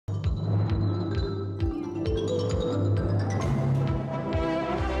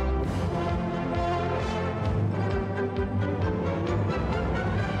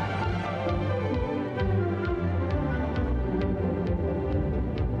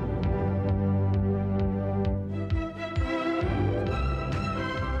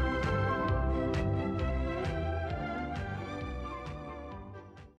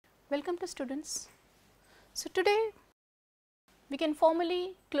to students. So, today we can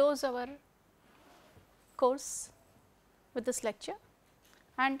formally close our course with this lecture,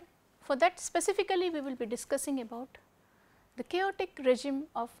 and for that specifically we will be discussing about the chaotic regime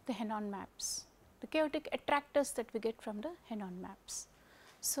of the Henon maps, the chaotic attractors that we get from the Henon maps.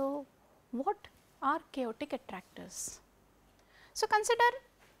 So, what are chaotic attractors? So, consider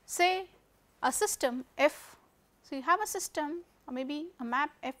say a system F. So, you have a system or maybe a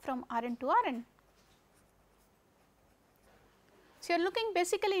map F from Rn to Rn. So, you are looking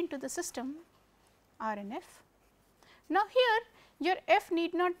basically into the system Rnf. Now, here your F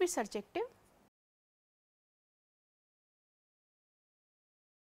need not be surjective.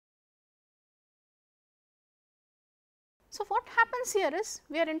 So, what happens here is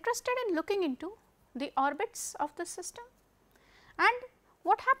we are interested in looking into the orbits of the system, and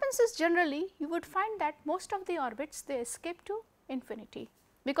what happens is generally you would find that most of the orbits they escape to infinity,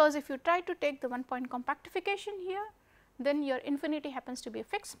 because if you try to take the one point compactification here, then your infinity happens to be a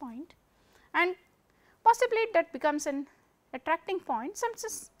fixed point and possibly that becomes an attracting point.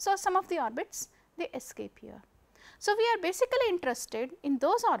 So, some of the orbits they escape here. So, we are basically interested in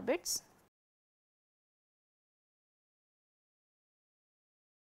those orbits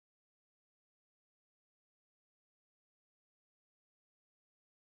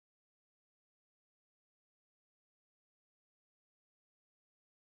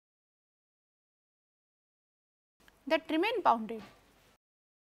that remain bounded.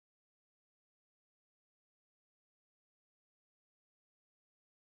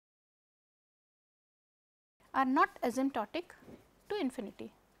 Are not asymptotic to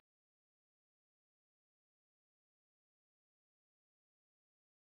infinity.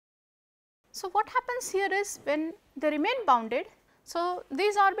 So, what happens here is when they remain bounded, so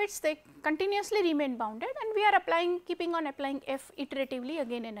these orbits they continuously remain bounded and we are keeping on applying F iteratively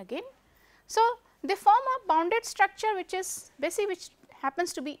again and again. So, they form a bounded structure which is basically which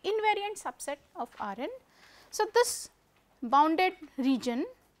happens to be invariant subset of Rn. So, this bounded region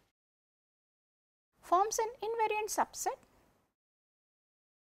forms an invariant subset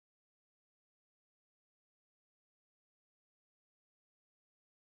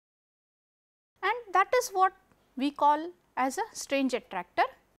and that is what we call as a strange attractor.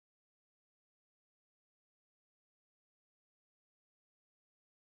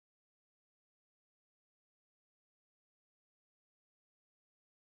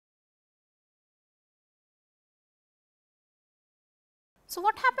 So,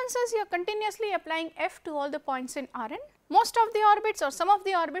 what happens is you are continuously applying F to all the points in Rn. Most of the orbits or some of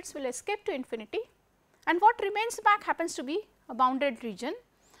the orbits will escape to infinity, and what remains back happens to be a bounded region,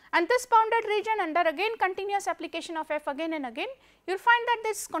 and this bounded region under again continuous application of F again and again, you will find that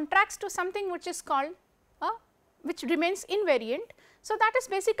this contracts to something which is called which remains invariant. So, that is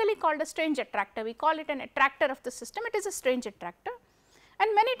basically called a strange attractor. We call it an attractor of the system. It is a strange attractor,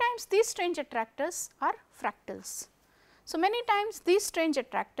 and many times these strange attractors are fractals. So, many times these strange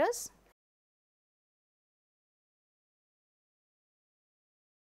attractors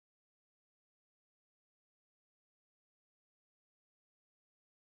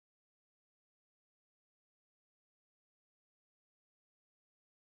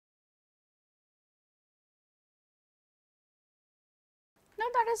now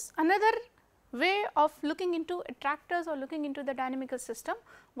that is another way of looking into attractors or looking into the dynamical system.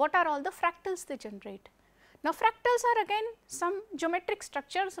 What are all the fractals they generate? Now, fractals are again some geometric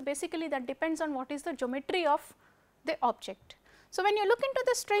structure. So, basically that depends on what is the geometry of the object. So, when you look into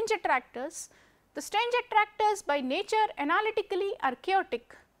the strange attractors by nature analytically are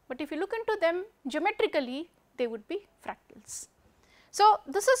chaotic, but if you look into them geometrically they would be fractals. So,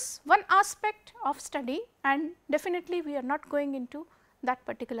 this is one aspect of study and definitely we are not going into that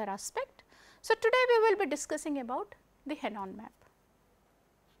particular aspect. So, today we will be discussing about the Henon map.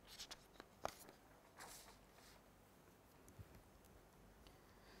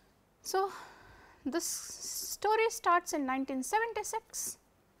 So, this story starts in 1976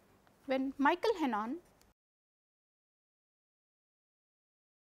 when Michael Henon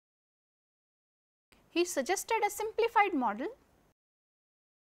he suggested a simplified model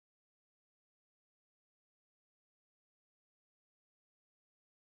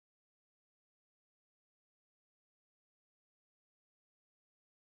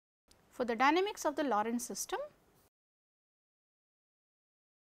for the dynamics of the Lorentz system.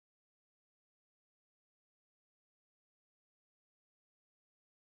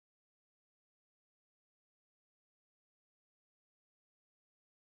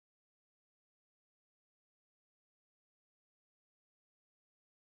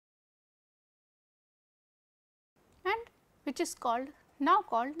 And which is called now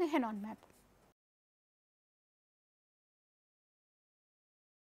called the Henon map.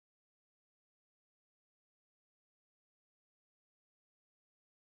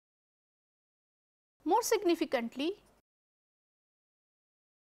 More significantly,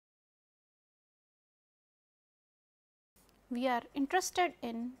 we are interested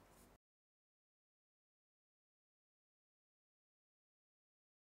in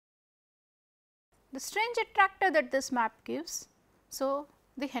the strange attractor that this map gives. So,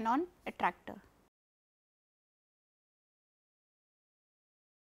 the Henon attractor.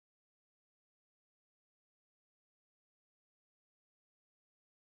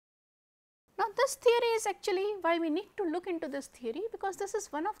 Now, this theory is actually why we need to look into this theory, because this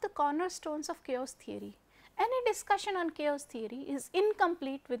is one of the cornerstones of chaos theory. Any discussion on chaos theory is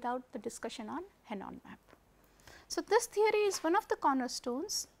incomplete without the discussion on Henon map. So, this theory is one of the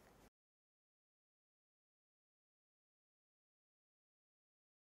cornerstones.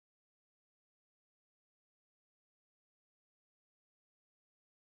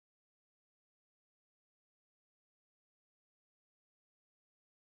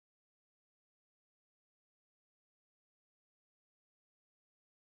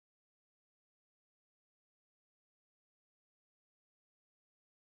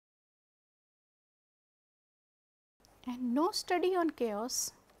 And no study on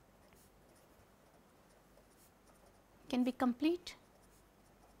chaos can be complete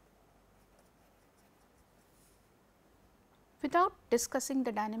without discussing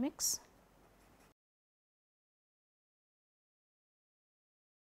the dynamics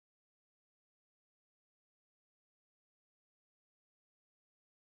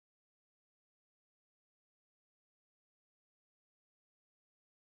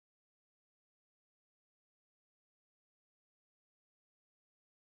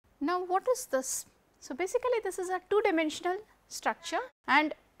Now, what is this? So, basically this is a two-dimensional structure,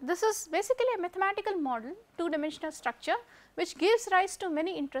 and this is basically a mathematical model, two-dimensional structure, which gives rise to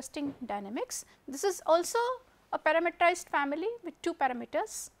many interesting dynamics. This is also a parameterized family with two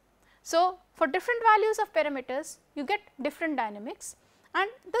parameters. So, for different values of parameters you get different dynamics,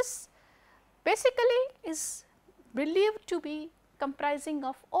 and this basically is believed to be comprising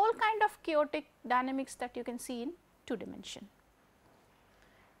of all kind of chaotic dynamics that you can see in two dimension.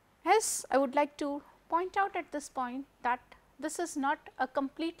 As I would like to point out at this point that this is not a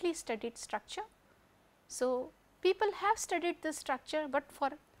completely studied structure. So, people have studied this structure, but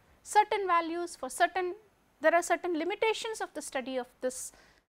for certain values, for certain, there are certain limitations of the study of this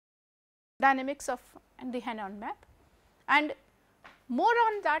dynamics of the Henon map, and more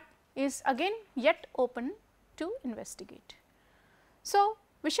on that is again yet open to investigate. So,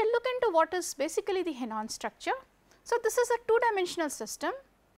 we shall look into what is basically the Henon structure. So, this is a two-dimensional system.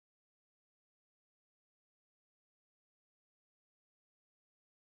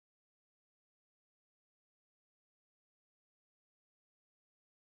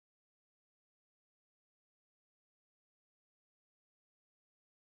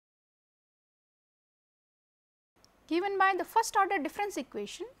 Given by the first order difference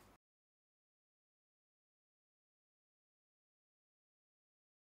equation,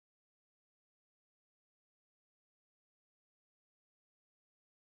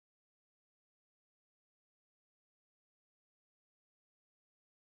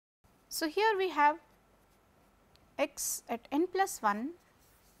 so here we have x at n plus 1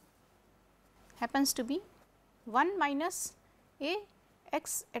 happens to be 1 minus a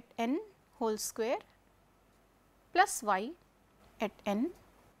x at n whole square plus y at n,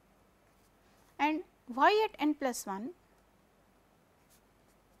 and y at n plus 1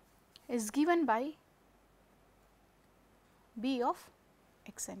 is given by b of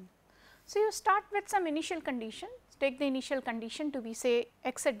x n. So, you start with some initial condition, take the initial condition to be say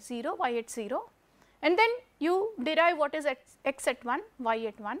x at 0, y at 0, and then you derive what is at x at 1, y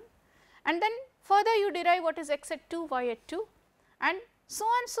at 1, and then further you derive what is x at 2, y at 2, and so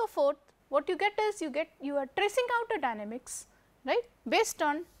on so forth. What you get is you are tracing out a dynamics, right, based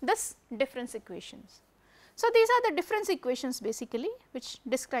on this difference equations. So, these are the difference equations basically which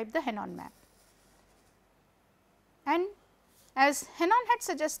describe the Henon map. And as Henon had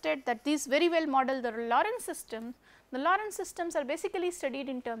suggested that these very well model the Lorentz system, the Lorentz systems are basically studied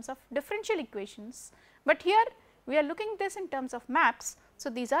in terms of differential equations, but here we are looking this in terms of maps. So,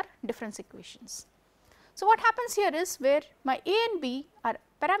 these are difference equations. So, what happens here is where my a and b are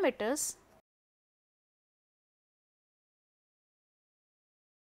parameters,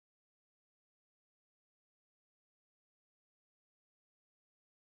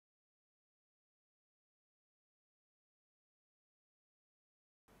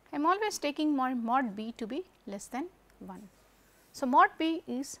 I am always taking my mod b to be less than 1. So, mod b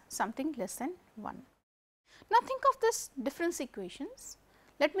is something less than 1. Now, think of this difference equations.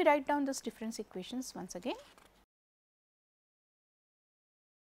 Let me write down this difference equations once again.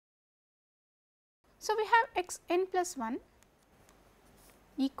 So, we have x n plus 1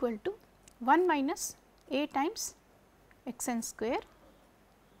 equal to 1 minus a times x n square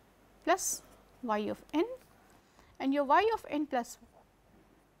plus y of n, and your y of n plus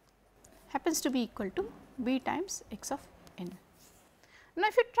happens to be equal to b times x of n. Now,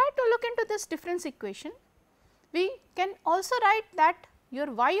 if you try to look into this difference equation, we can also write that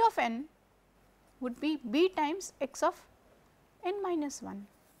your y of n would be b times x of n minus 1,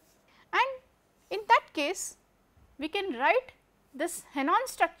 and in that case we can write this Henon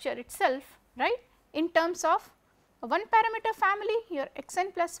structure itself, right, in terms of a one parameter family. Your x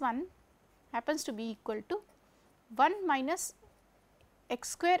n plus 1 happens to be equal to 1 minus x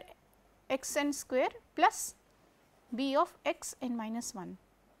square x n square plus b of x n minus 1.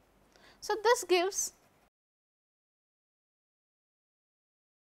 So, this gives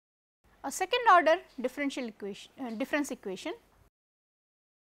a second order differential equation, difference equation.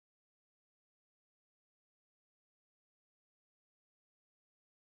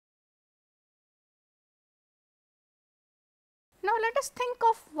 Now, let us think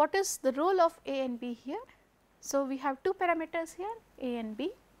of what is the role of a and b here. So, we have two parameters here, a and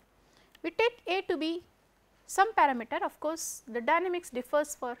b. We take a to be some parameter, of course, the dynamics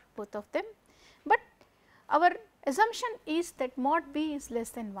differs for both of them, but our assumption is that mod b is less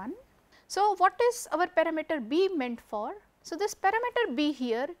than 1. So, what is our parameter b meant for? So, this parameter b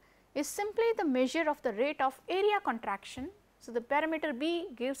here is simply the measure of the rate of area contraction. So, the parameter b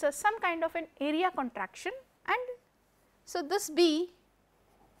gives us some kind of an area contraction, and so this b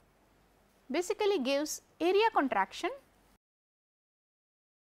basically gives area contraction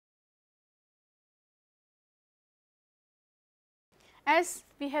as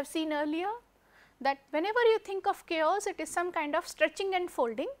we have seen earlier, that whenever you think of chaos, it is some kind of stretching and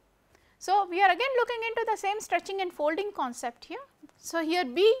folding. So, we are again looking into the same stretching and folding concept here. So, here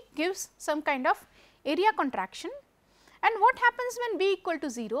b gives some kind of area contraction, and what happens when b equal to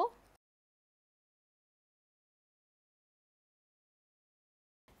 0?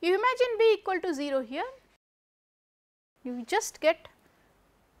 You imagine b equal to 0 here, you just get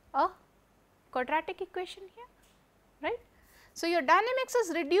a quadratic equation here, right. So, your dynamics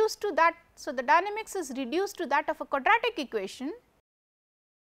is reduced to that. So, the dynamics is reduced to that of a quadratic equation.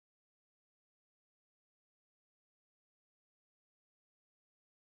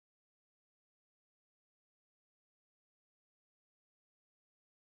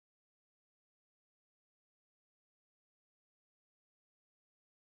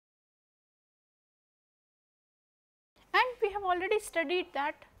 And we have already studied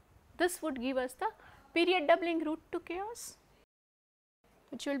that this would give us the period doubling route to chaos,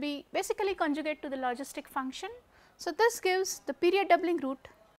 which will be basically conjugate to the logistic function. So, this gives the period doubling route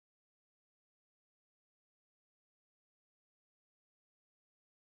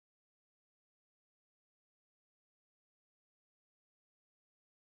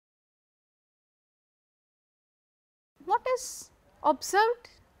what is observed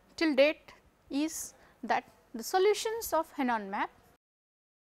till date is that the solutions of Henon map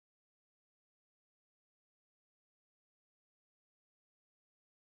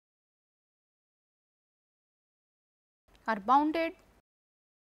are bounded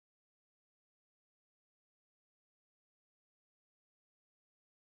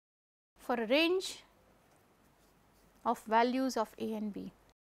for a range of values of a and b.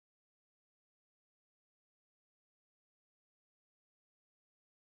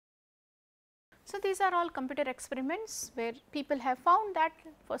 So, these are all computer experiments where people have found that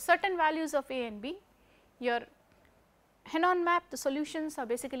for certain values of a and b, your Henon map, the solutions are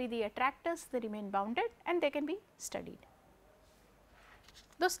basically the attractors, they remain bounded and they can be studied.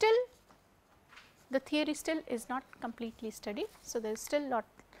 Though still the theory still is not completely studied. So, there is still lot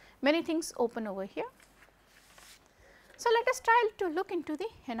many things open over here. So, let us try to look into the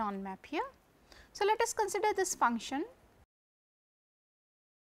Henon map here. So, let us consider this function .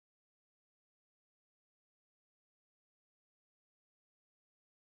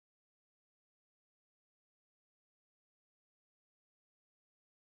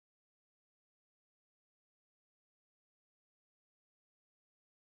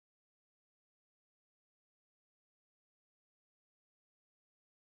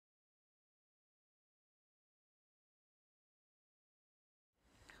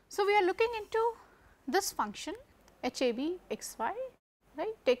 So, we are looking into this function HAB xy,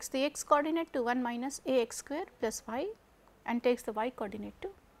 right, takes the x coordinate to 1 minus ax square plus y and takes the y coordinate to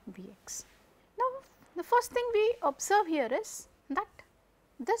bx. Now, the first thing we observe here is that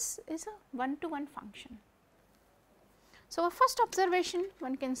this is a one-to-one function. So, a first observation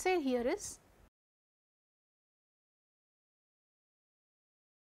one can say here is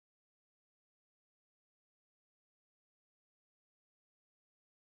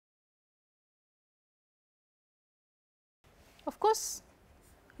of course,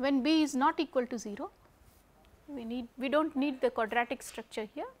 when b is not equal to 0, we do not need the quadratic structure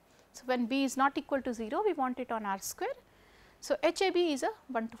here. So, when b is not equal to 0, we want it on R square. So, HAB is a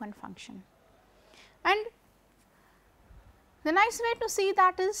one-to-one function, and the nice way to see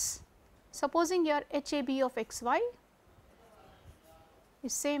that is, supposing your HAB of xy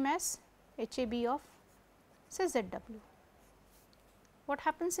is same as HAB of say ZW. What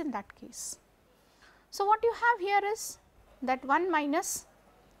happens in that case? So, what you have here is that 1 minus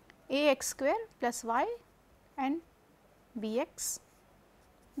ax square plus y and bx,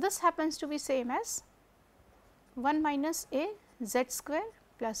 this happens to be same as 1 minus a z square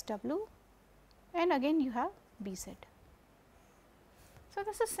plus w, and again you have bz. So,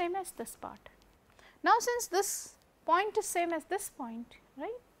 this is same as this part. Now, since this point is same as this point,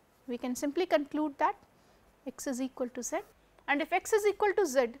 right, we can simply conclude that x is equal to z, and if x is equal to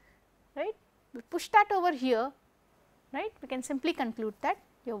z, right, we push that over here, right, we can simply conclude that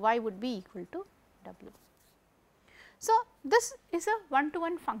your y would be equal to w. So, this is a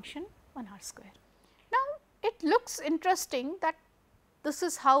one-to-one function on R square. Now, it looks interesting that this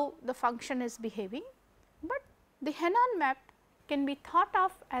is how the function is behaving, but the Henon map can be thought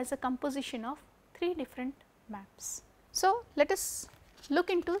of as a composition of 3 different maps. So, let us look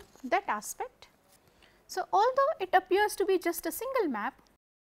into that aspect. So, although it appears to be just a single map,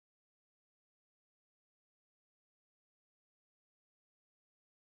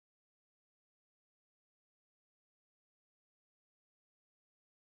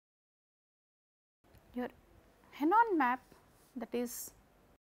 your Henon map, that is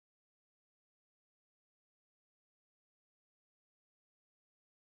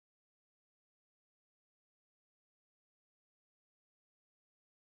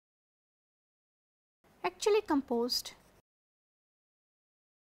actually composed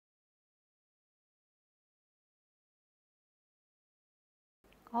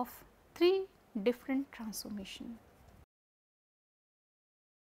of 3 different transformations.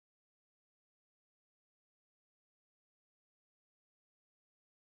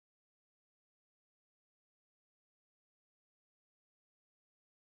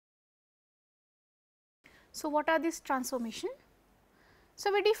 So, what are these transformations?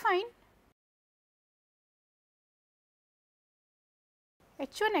 So, we define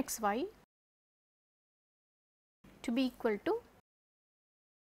h1 xy to be equal to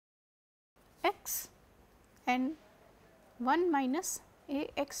x and 1 minus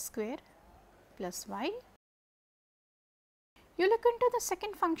ax square plus y. You look into the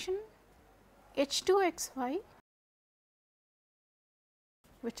second function h2 xy,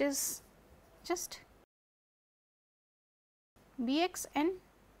 which is just bx and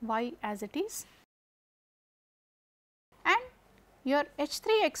y as it is, and your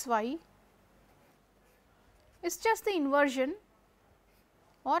h3 xy is just the inversion,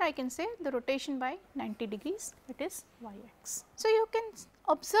 or I can say the rotation by 90 degrees, it is yx. So, you can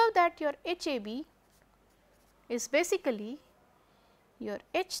observe that your HAB is basically your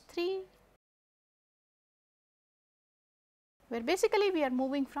h3, where basically we are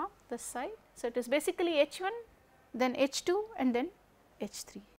moving from this side. So, it is basically h1, then h2 and then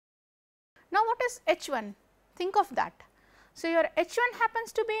h3. Now, what is h1? Think of that. So, your h1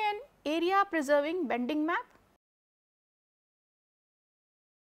 happens to be an area preserving bending map,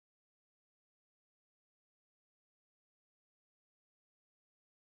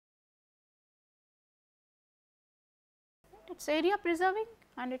 it is area preserving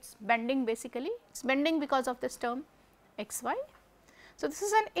and it is bending, basically it is bending because of this term xy. So, this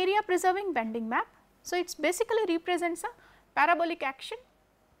is an area preserving bending map. So, it basically represents a parabolic action,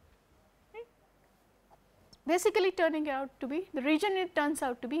 right, basically turning out to be the region, it turns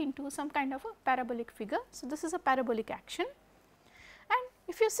out to be into some kind of a parabolic figure. So, this is a parabolic action, and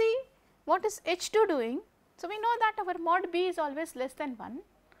if you see what is h2 doing. So, we know that our mod b is always less than 1.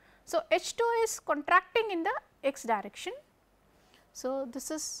 So, h2 is contracting in the x direction. So,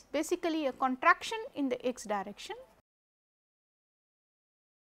 this is basically a contraction in the x direction.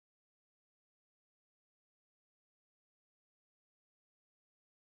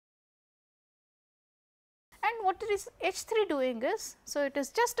 And what is h3 doing is, so it is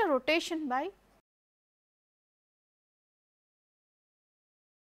just a rotation by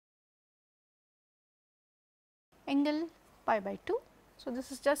angle pi by 2. So,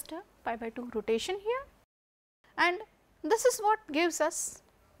 this is just a pi by 2 rotation here, and this is what gives us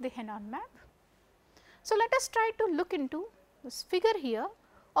the Henon map. So, let us try to look into this figure here,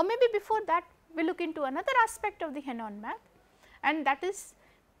 or maybe before that we look into another aspect of the Henon map, and that is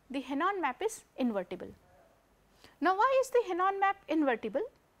the Henon map is invertible. Now, why is the Henon map invertible?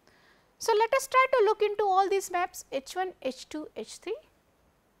 So, let us try to look into all these maps H1, H2, H3.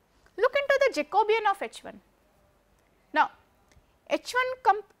 Look into the Jacobian of H1. Now,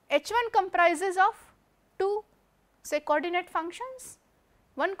 H1 comprises of two, say, coordinate functions.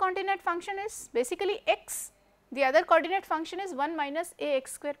 One coordinate function is basically x, the other coordinate function is 1 minus a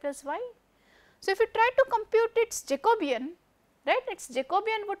x square plus y. So, if you try to compute its Jacobian, right, its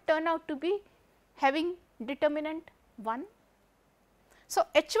Jacobian would turn out to be having determinant 1. So,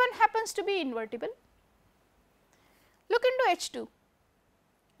 H1 happens to be invertible. Look into H2,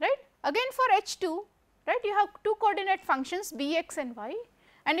 right. Again for H2, right, you have two coordinate functions bx and y,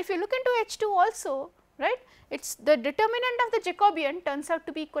 and if you look into H2 also, right, it is the determinant of the Jacobian turns out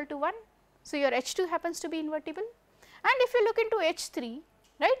to be equal to 1. So, your H2 happens to be invertible, and if you look into H3,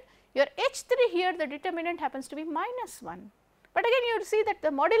 right, your H3 here the determinant happens to be minus 1, but again you see that the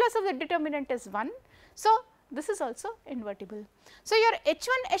modulus of the determinant is 1. So, this is also invertible. So, your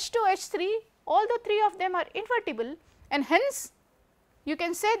H1, H2, H3, all the three of them are invertible, and hence you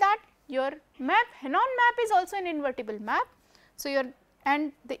can say that your map Henon map is also an invertible map. So, your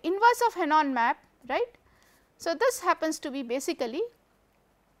and the inverse of Henon map, right. So, this happens to be basically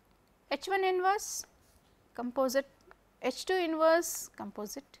H1 inverse composite, H2 inverse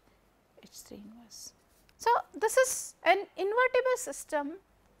composite, H3 inverse. So, this is an invertible system,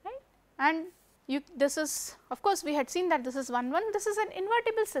 right, and this is, of course, we had seen that this is 1 1, this is an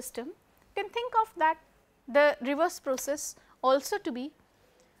invertible system. You can think of that the reverse process also to be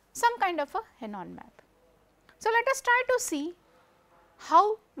some kind of a Henon map. So, let us try to see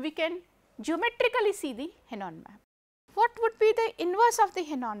how we can geometrically see the Henon map. What would be the inverse of the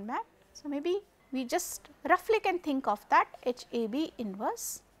Henon map? So, maybe we just roughly can think of that HAB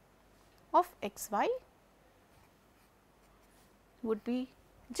inverse of xy would be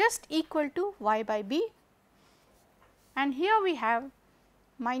just equal to y by b, and here we have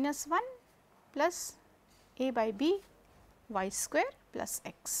minus 1 plus a by b y square plus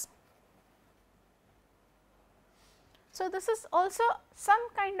x. So, this is also some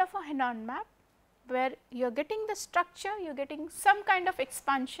kind of a Henon map where you are getting the structure, you are getting some kind of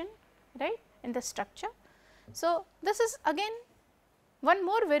expansion, right, in the structure. So, this is again one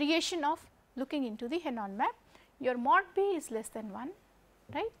more variation of looking into the Henon map. Your mod b is less than 1,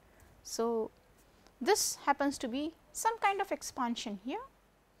 right. So, this happens to be some kind of expansion here,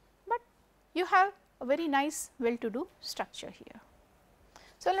 but you have a very nice well to do structure here.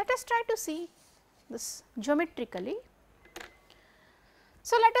 So, let us try to see this geometrically.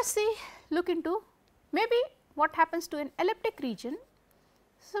 So, let us see look into maybe what happens to an elliptic region.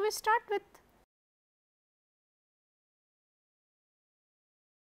 So, we start with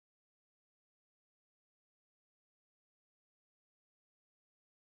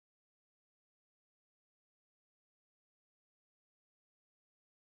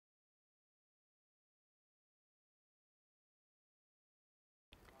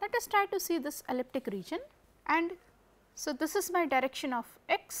let us try to see this elliptic region, and so this is my direction of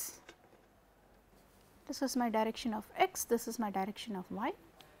x, this is my direction of x, this is my direction of y,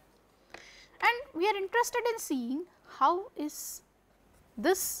 and we are interested in seeing how is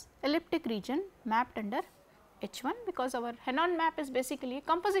this elliptic region mapped under H1, because our Henon map is basically a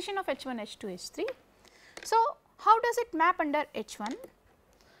composition of H1, H2, H3. So, how does it map under H1?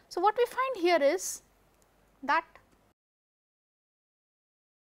 So, what we find here is that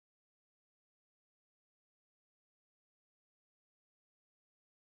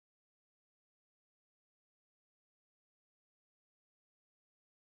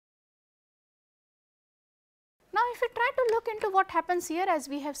now, if we try to look into what happens here, as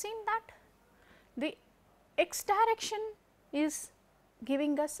we have seen that the x direction is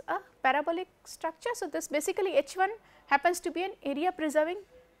giving us a parabolic structure. So, this basically H1 happens to be an area preserving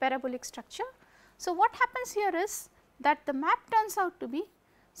parabolic structure. So, what happens here is that the map turns out to be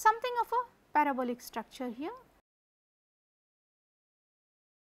something of a parabolic structure here.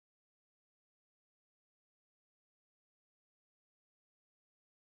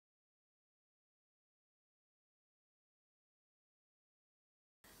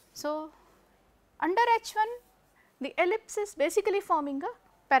 So, under H1 the ellipse is basically forming a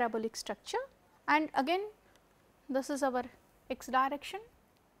parabolic structure, and again this is our x direction,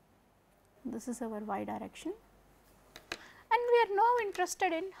 this is our y direction, and we are now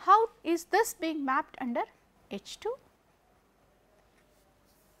interested in how is this being mapped under H2.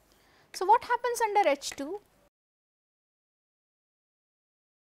 So, what happens under H2?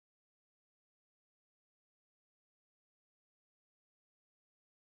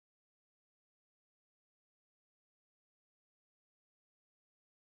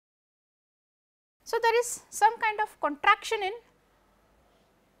 So, there is some kind of contraction in,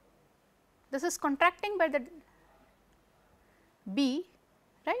 this is contracting by the B,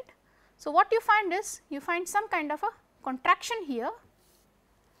 right. So, what you find is, you find some kind of a contraction here.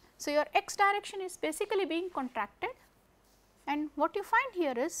 So, your x direction is basically being contracted, and what you find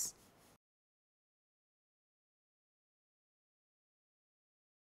here is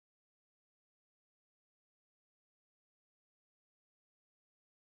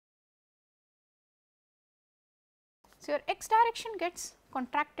so your x direction gets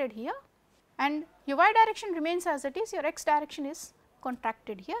contracted here and your y direction remains as it is, your x direction is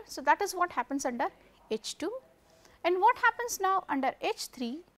contracted here. So, that is what happens under H2, and what happens now under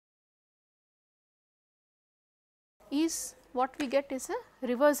H3 is, what we get is a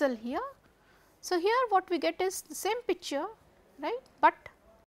reversal here. So, here what we get is the same picture, right, but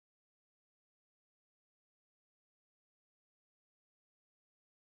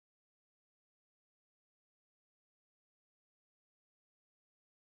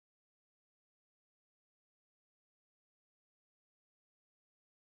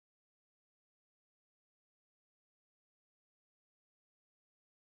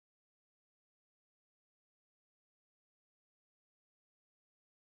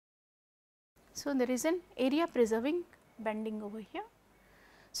so there is an area preserving bending over here.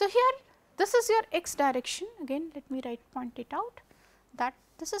 So, here this is your x direction, again let me point it out, that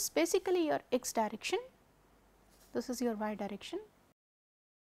this is basically your x direction, this is your y direction,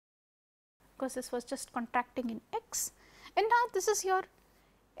 because this was just contracting in x, and now this is your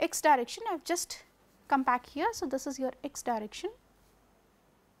x direction. I have just come back here. So, this is your x direction,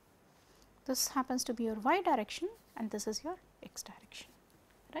 this happens to be your y direction, and this is your x direction,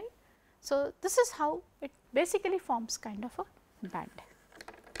 right. So, this is how it basically forms kind of a band.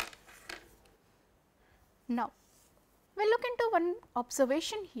 Now, we will look into one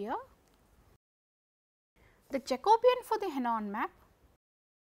observation here. The Jacobian for the Henon map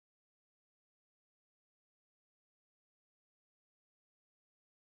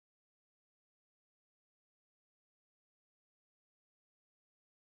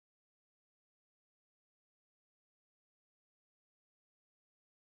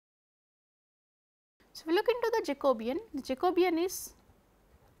so, we look into the Jacobian is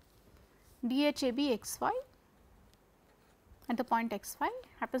DHAB xy at the point xy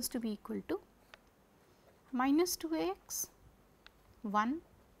happens to be equal to minus 2ax 1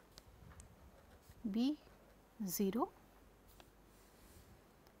 b 0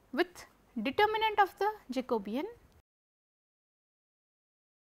 with determinant of the Jacobian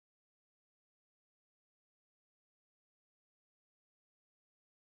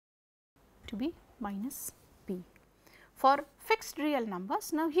to be minus b for fixed real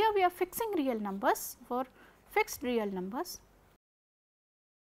numbers. Now, here we are fixing real numbers. For fixed real numbers,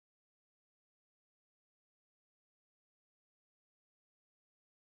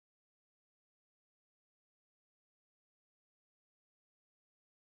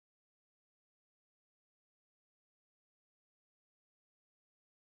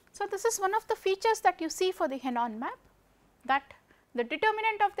 so this is one of the features that you see for the Henon map, that the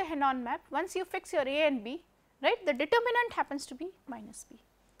determinant of the Henon map, once you fix your a and b, right, the determinant happens to be minus b,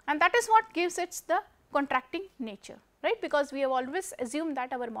 and that is what gives it the contracting nature, right, because we have always assumed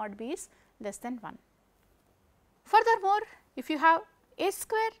that our mod b is less than 1. Furthermore, if you have a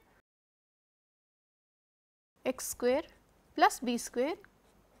square x square plus b square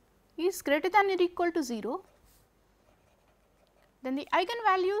is greater than or equal to 0, then the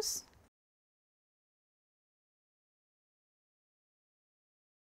eigenvalues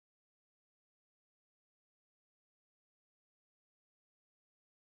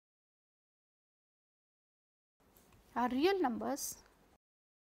are real numbers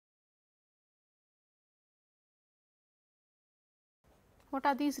What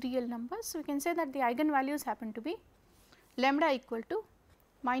are these real numbers? So, we can say that the eigenvalues happen to be lambda equal to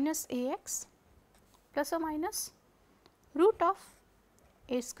minus ax plus or minus root of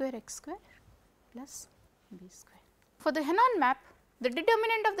a square x square plus b square. For the Henon map, the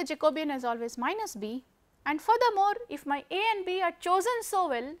determinant of the Jacobian is always minus b, and furthermore, if my a and b are chosen so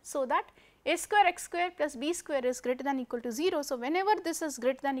well, so that a square x square plus b square is greater than equal to 0. So, whenever this is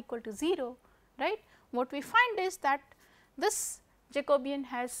greater than equal to 0, right, what we find is that this Jacobian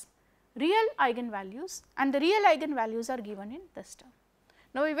has real eigenvalues and the real eigenvalues are given in this term.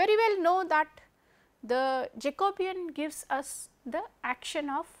 Now, we very well know that the Jacobian gives us the action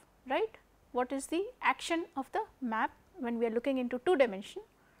of, right, what is the action of the map when we are looking into 2 dimension.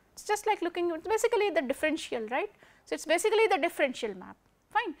 It is just like looking at basically the differential, right. So, it is basically the differential map,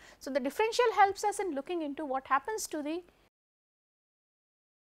 fine. So, the differential helps us in looking into what happens to the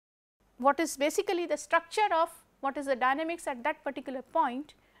what is basically the structure of what is the dynamics at that particular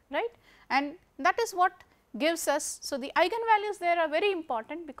point, right, and that is what gives us. So, the eigenvalues there are very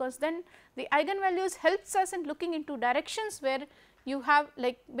important, because then the eigenvalues helps us in looking into directions where you have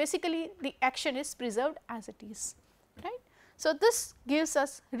like basically the action is preserved as it is, right. So, this gives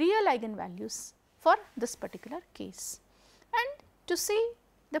us real eigenvalues for this particular case, and to see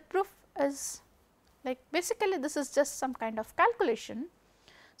the proof is like basically this is just some kind of calculation.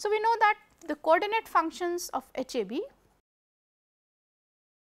 So, we know that the coordinate functions of HAB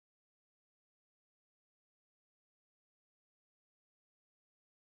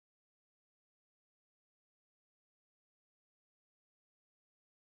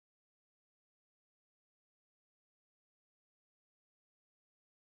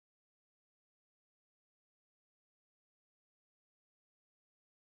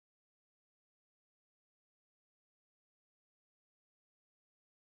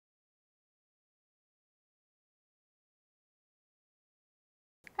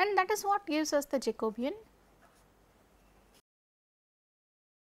and that is what gives us the Jacobian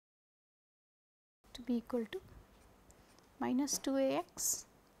to be equal to minus 2ax,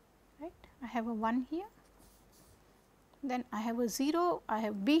 right. I have a 1 here, then I have a 0, I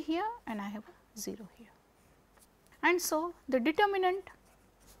have b here and I have a 0 here. And so, the determinant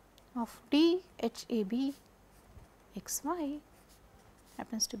of d h a b x y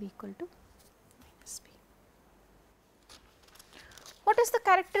happens to be equal to minus b. What is the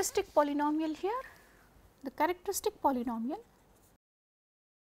characteristic polynomial here? The characteristic polynomial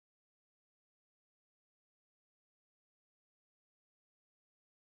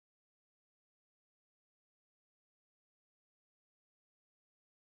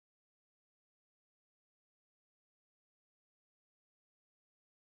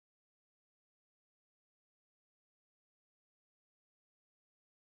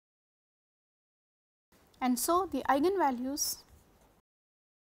and so the eigenvalues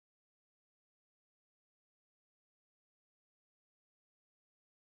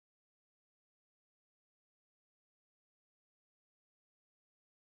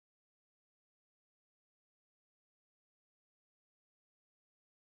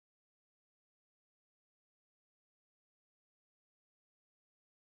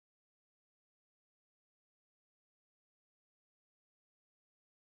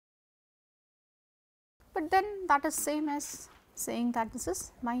but then that is same as saying that this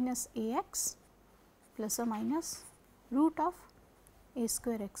is minus ax plus or minus root of a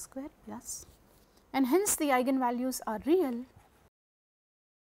square x square plus, and hence the eigenvalues are real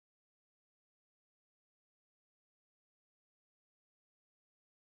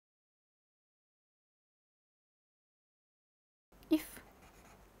if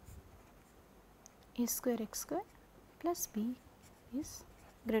a square x square plus b is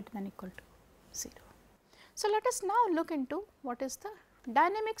greater than or equal to 0. So, let us now look into what is the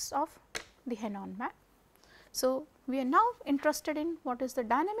dynamics of the Henon map. So, we are now interested in what is the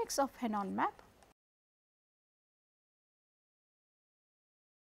dynamics of Henon map.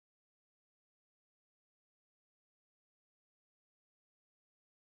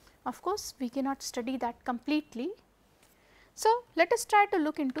 Of course, we cannot study that completely. So, let us try to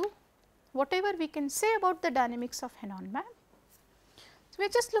look into whatever we can say about the dynamics of Henon map. So, we are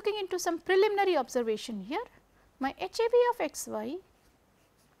just looking into some preliminary observation here. My HAB of x y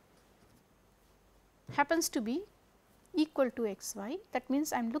happens to be equal to x y, that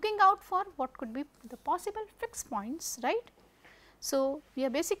means I am looking out for what could be the possible fixed points, right. So, we are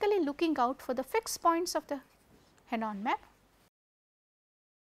basically looking out for the fixed points of the Henon map.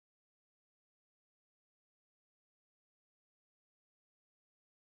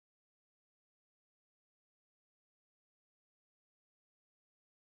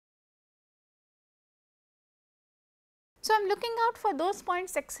 So, I am looking out for those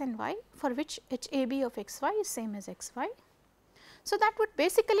points x and y for which HAB of x y is same as x y. So, that would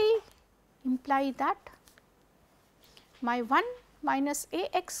basically imply that my 1 minus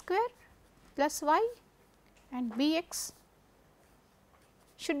a x square plus y and b x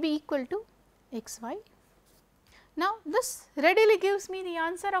should be equal to x y. Now, this readily gives me the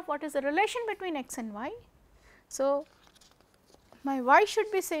answer of what is the relation between x and y. So, my y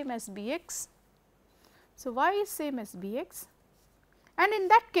should be same as b x. So, y is same as b x, and in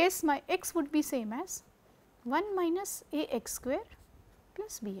that case my x would be same as 1 minus a x square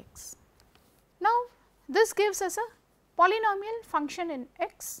plus b x. Now, this gives us a polynomial function in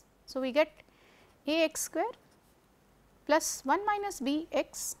x. So, we get a x square plus 1 minus b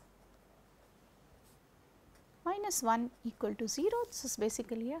x minus 1 equal to 0. This is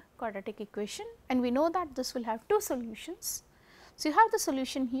basically a quadratic equation, and we know that this will have two solutions. So, you have the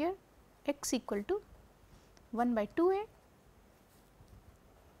solution here x equal to 1 by 2a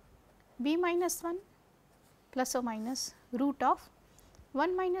b minus 1 plus or minus root of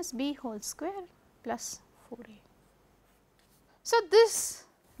 1 minus b whole square plus 4a. So, this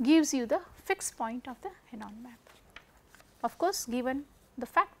gives you the fixed point of the Henon map. Of course, given the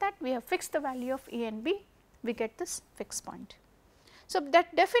fact that we have fixed the value of a and b, we get this fixed point. So,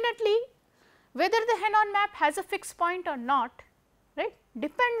 that definitely whether the Henon map has a fixed point or not, right,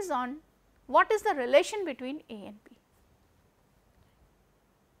 depends on what is the relation between a and b.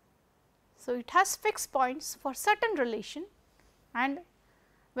 So, it has fixed points for certain relation, and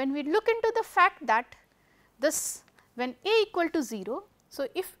when we look into the fact that this when a equal to 0, so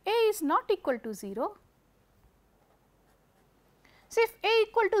if a is not equal to 0, so if a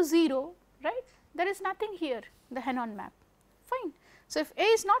equal to 0, right, there is nothing here the Henon map, fine. So, if a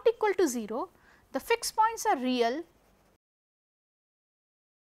is not equal to 0, the fixed points are real .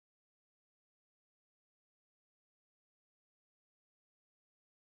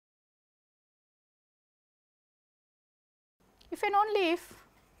 If and only if,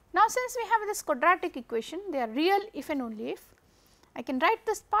 now since we have this quadratic equation, they are real if and only if, I can write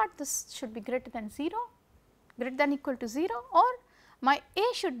this part, this should be greater than 0, greater than equal to 0, or my a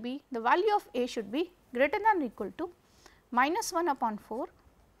should be, the value of a should be greater than or equal to minus 1 upon 4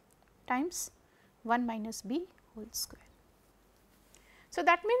 times 1 minus b whole square. So,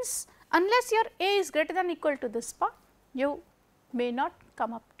 that means unless your a is greater than or equal to this part, you may not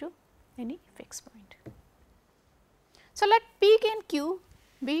come up to any fixed point. So, let p and q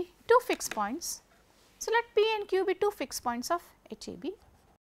be two fixed points. So, let p and q be two fixed points of HAB.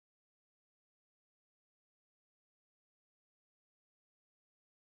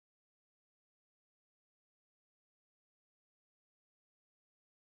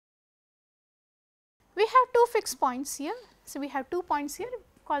 We have two fixed points here. So, we have 2 points here,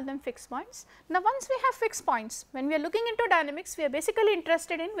 call them fixed points. Now, once we have fixed points, when we are looking into dynamics, we are basically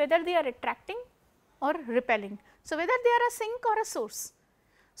interested in whether they are attracting or repelling. So, whether they are a sink or a source.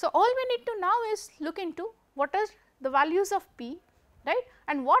 So, all we need to now is look into what are the values of p, right,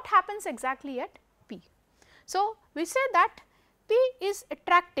 and what happens exactly at p. So, we say that p is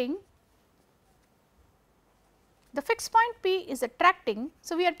attracting, the fixed point p is attracting.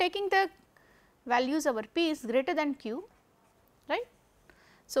 So, we are taking the values our p is greater than q, right.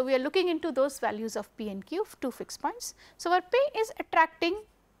 So, we are looking into those values of p and q, two fixed points. So, our p is attracting,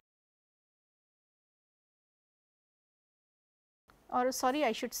 or sorry,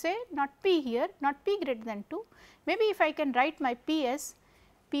 I should say not p here, not p greater than 2, maybe if I can write my p as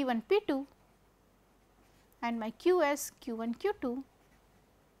p1 p2 and my q as q1 q2,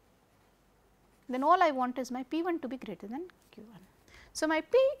 then all I want is my p1 to be greater than q1. So, my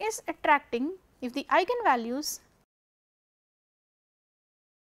p is attracting if the eigenvalues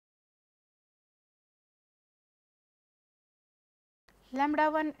lambda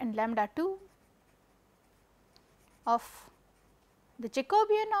 1 and lambda 2 of the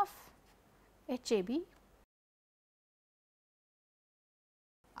Jacobian of HAB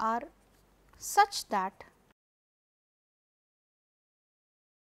are such that,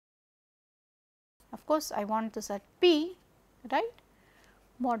 of course, I want this at p, right,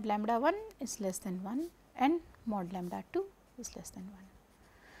 mod lambda 1 is less than 1 and mod lambda 2 is less than 1.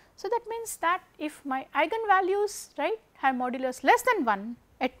 So, that means that if my eigenvalues, right, have modulus less than 1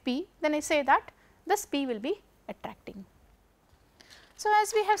 at p, then I say that this p will be attracting. So,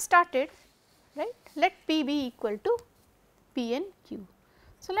 as we have started, right, let p be equal to p and q.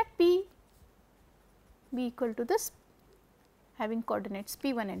 So, let p be equal to this having coordinates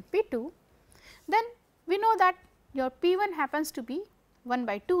p1 and p2, then we know that your p1 happens to be 1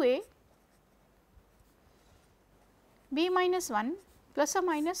 by 2a b minus 1 plus or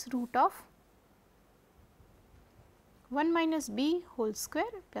minus root of 1 minus b whole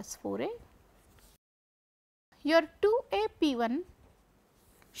square plus 4a. Your 2a p1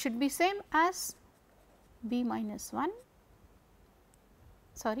 should be same as b minus 1,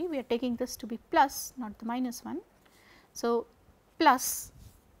 sorry, we are taking this to be plus, not the minus 1. So, plus,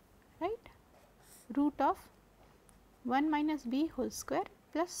 right, root of 1 minus b whole square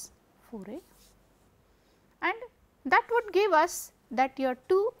plus 4a, and that would give us that your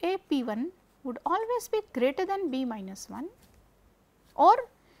 2a p1 would always be greater than b minus 1, or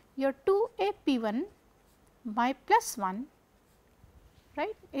your 2a p1 by plus 1,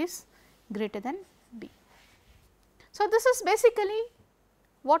 right, is greater than b. So, this is basically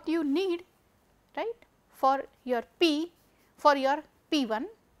what you need, right, for your p, for your p1,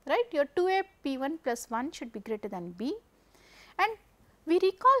 right, your 2a p1 plus 1 should be greater than b, and we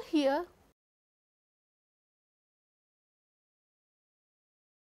recall here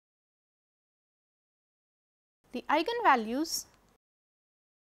the eigenvalues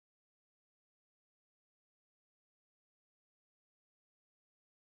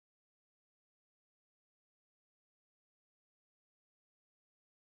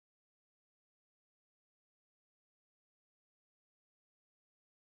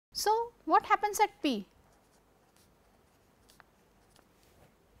So, what happens at P?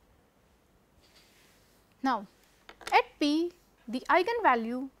 Now, at P the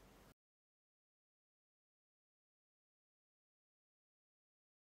eigenvalue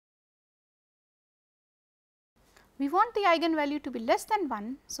we want the eigenvalue to be less than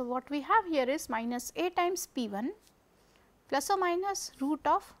 1. So, what we have here is minus a times P1 plus or minus root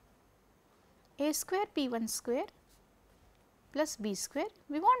of a square P1 square plus b square.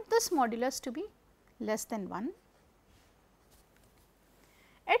 We want this modulus to be less than 1.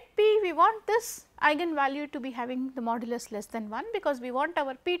 At P we want this eigenvalue to be having the modulus less than 1 because we want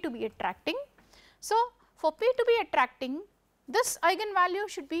our P to be attracting. So, for P to be attracting, this eigenvalue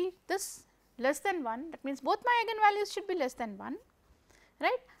should be this less than 1, that means both my eigenvalues should be less than 1,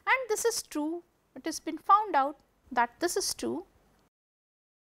 right, and this is true. It has been found out that this is true.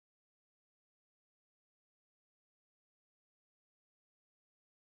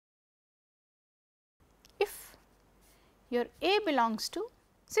 If your A belongs to,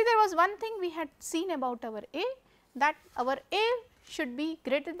 see there was one thing we had seen about our A, that our A should be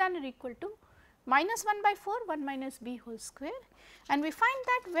greater than or equal to minus 1 by 4 1 minus b whole square, and we find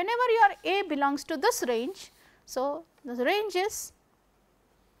that whenever your A belongs to this range. So, the range is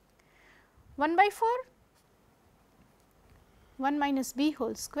 1 by 4 1 minus b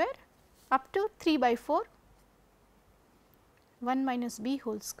whole square up to 3 by 4 1 minus b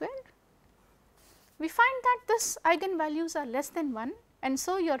whole square. We find that this eigenvalues are less than 1, and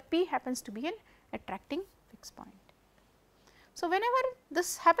so your P happens to be an attracting fixed point. So, whenever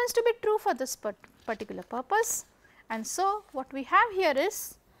this happens to be true for this particular purpose, and so what we have here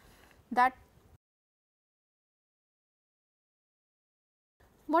is that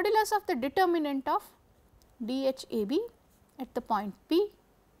modulus of the determinant of DHAB at the point P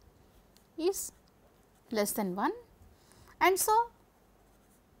is less than 1, and so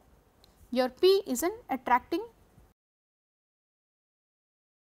your P is an attracting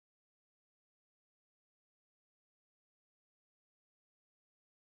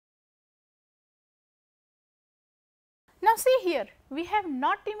Now, see here we have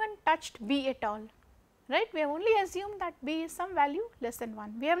not even touched B at all, right. We have only assumed that B is some value less than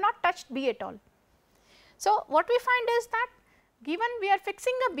 1, we have not touched B at all. So, what we find is that given we are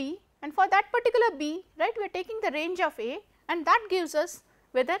fixing a B, and for that particular B, right, we are taking the range of A, and that gives us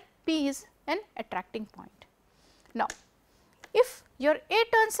whether P is an attracting point. Now, if your A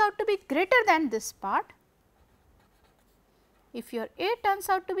turns out to be greater than this part, if your A turns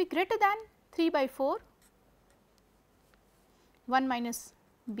out to be greater than 3 by 4 1 minus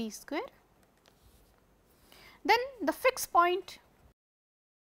b square, then the fixed point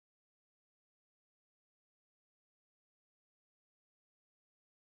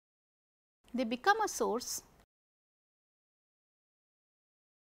they become a source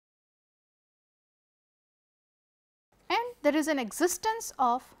and there is an existence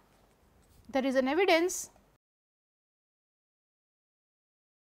of, there is an evidence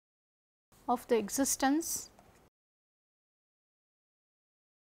of the existence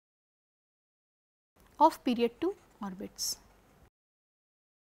of period 2 orbits.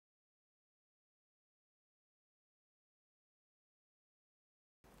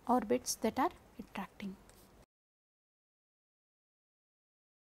 Orbits that are attracting.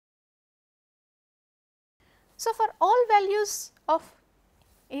 So, for all values of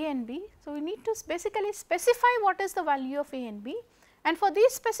A and B, so we need to basically specify what is the value of A and B, and for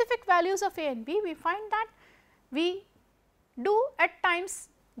these specific values of A and B we find that we do at times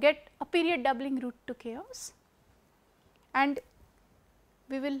get a period doubling route to chaos, and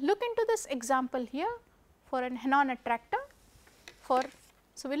we will look into this example here for an Henon attractor.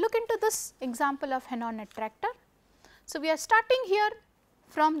 So, we look into this example of Henon attractor. So, we are starting here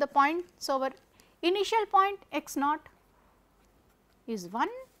from the point, so our initial point x naught is 1,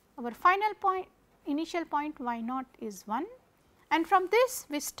 our final point initial point y naught is 1, and from this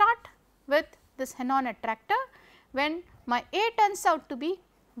we start with this Henon attractor when my A turns out to be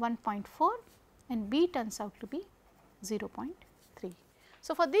 1.4 and B turns out to be 0.3.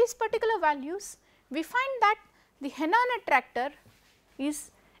 So, for these particular values we find that the Henon attractor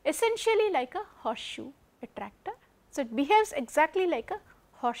is essentially like a horseshoe attractor. So, it behaves exactly like a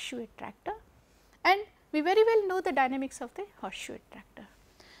horseshoe attractor, and we very well know the dynamics of the horseshoe attractor.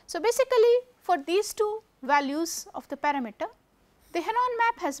 So, basically for these two values of the parameter, the Henon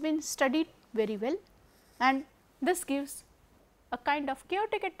map has been studied very well, and this gives a kind of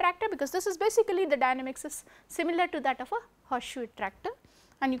chaotic attractor, because this is basically the dynamics is similar to that of a horseshoe attractor,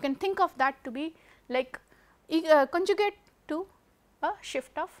 and you can think of that to be like conjugate to a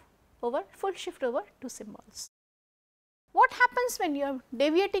shift of over full shift over 2 symbols. What happens when you are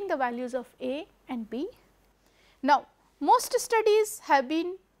deviating the values of A and B? Now, most studies have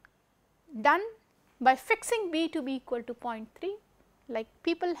been done by fixing B to be equal to 0.3, like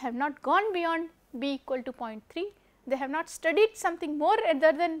people have not gone beyond B equal to 0.3, they have not studied something more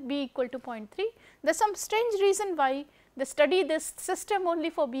other than B equal to 0.3. There is some strange reason why they study this system only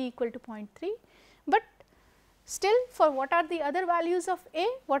for B equal to 0.3, but still for what are the other values of A,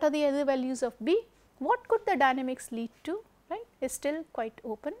 what are the other values of B, what could the dynamics lead to, right, is still quite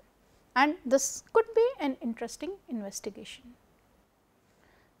open, and this could be an interesting investigation.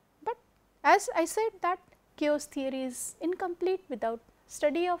 But as I said that chaos theory is incomplete without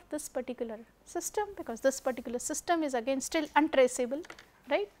study of this particular system, because this particular system is again still untraceable,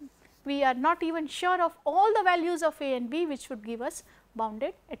 right. We are not even sure of all the values of A and B which would give us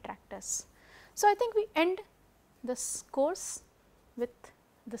bounded attractors. So, I think we end this course with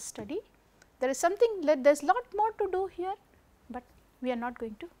this study. There is something, there is lot more to do here, but we are not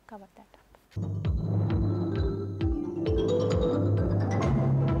going to cover that up.